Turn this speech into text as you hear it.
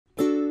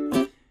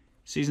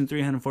Season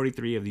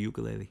 343 of the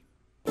ukulele.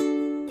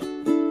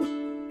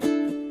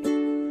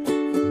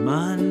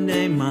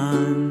 Monday,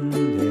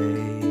 Monday,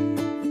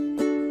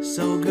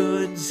 so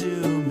good to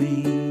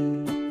me.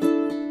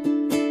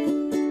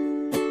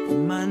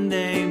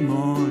 Monday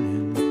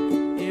morning,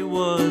 it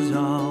was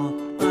all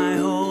I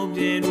hoped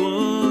it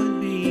would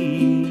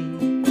be.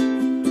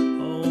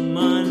 Oh,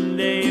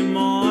 Monday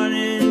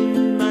morning,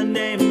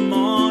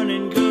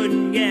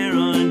 couldn't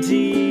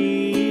guarantee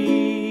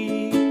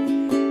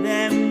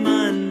that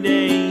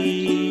Monday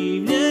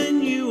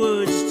evening you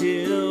would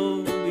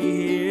still be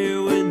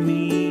here with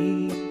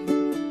me.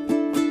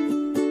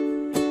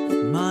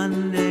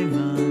 Monday,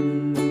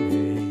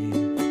 Monday,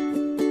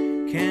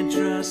 can't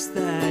trust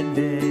that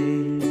day.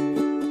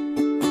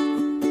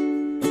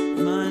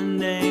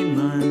 Monday,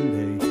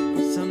 Monday,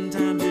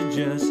 sometimes it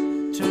just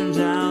turns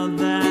out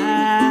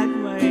that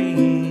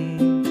way.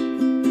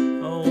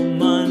 Oh,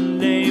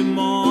 Monday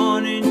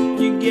morning,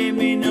 you gave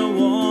me no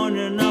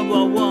warning of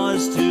what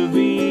was to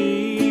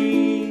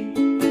be.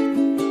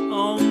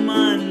 Oh,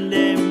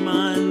 Monday,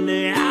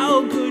 Monday,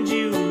 how could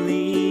you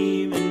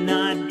leave and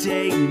not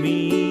take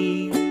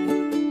me?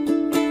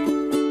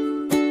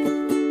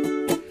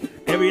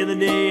 Every other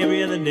day,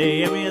 every other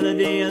day, every other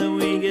day of the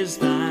week is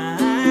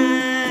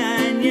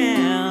fine,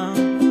 yeah.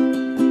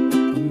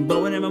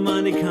 But whenever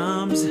Monday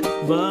comes,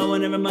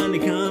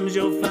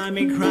 you'll find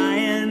me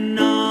crying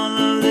all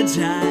of the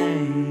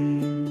time.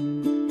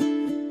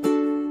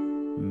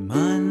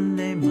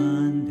 Monday,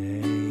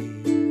 Monday,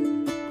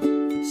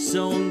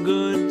 so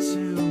good to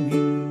me.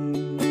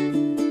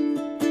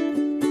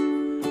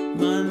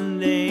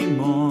 Monday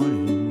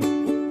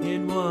morning,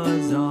 it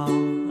was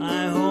all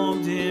I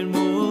hoped it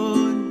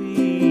would be.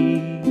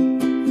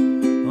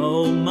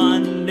 Oh,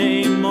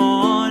 Monday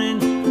morning,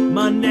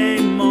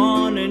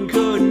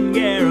 couldn't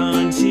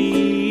guarantee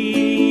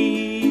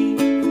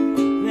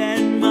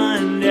that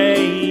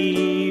Monday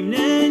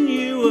evening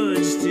you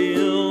would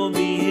still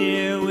be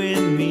here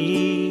with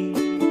me.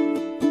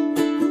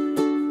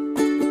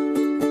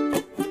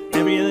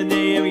 Every other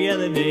day, every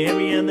other day,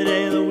 every other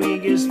day of the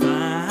week is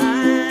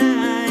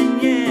fine,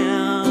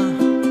 yeah.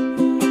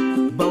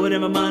 But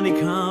whenever Monday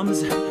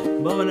comes,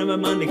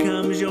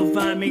 you'll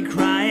find me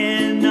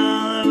crying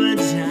all of the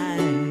time.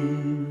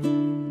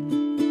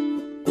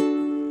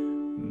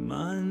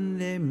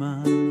 Monday,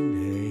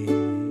 Monday,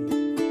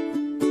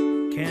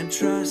 can't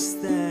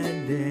trust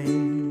that day.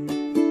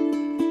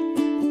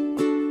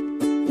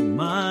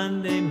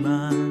 Monday,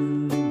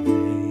 Monday,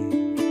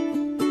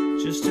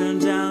 just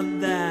turns out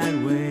that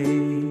way.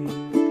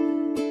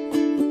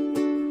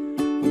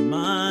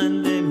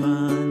 Monday,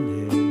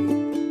 Monday,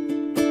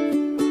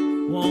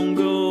 won't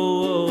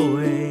go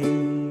away.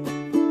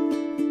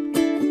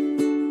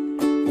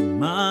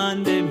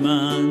 Monday,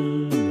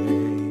 Monday,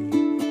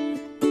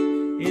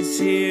 it's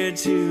here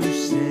to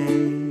stay.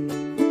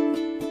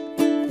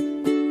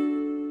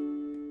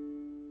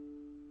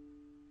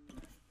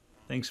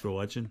 Thanks for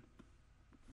watching.